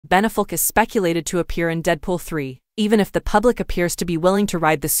Ben Affleck is speculated to appear in Deadpool 3. Even if the public appears to be willing to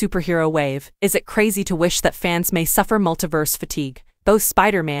ride the superhero wave, is it crazy to wish that fans may suffer multiverse fatigue? Both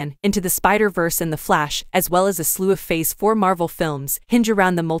Spider-Man, Into the Spider-Verse and The Flash, as well as a slew of Phase 4 Marvel films, hinge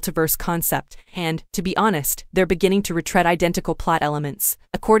around the multiverse concept, and, to be honest, they're beginning to retread identical plot elements.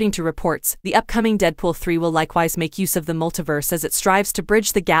 According to reports, the upcoming Deadpool 3 will likewise make use of the multiverse as it strives to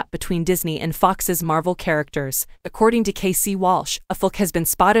bridge the gap between Disney and Fox's Marvel characters. According to KC Walsh, Affleck has been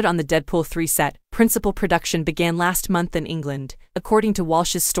spotted on the Deadpool 3 set. Principal production began last month in England. According to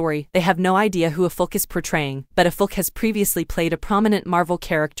Walsh's story, they have no idea who Affleck is portraying, but Affleck has previously played a prominent Marvel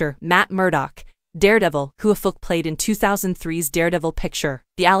character, Matt Murdock, Daredevil, who Affleck played in 2003's Daredevil picture.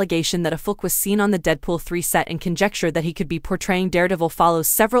 The allegation that Affleck was seen on the Deadpool 3 set and conjecture that he could be portraying Daredevil follows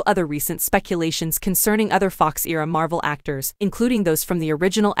several other recent speculations concerning other Fox-era Marvel actors, including those from the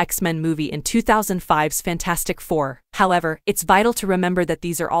original X-Men movie and 2005's Fantastic Four. However, it's vital to remember that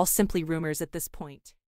these are all simply rumors at this point.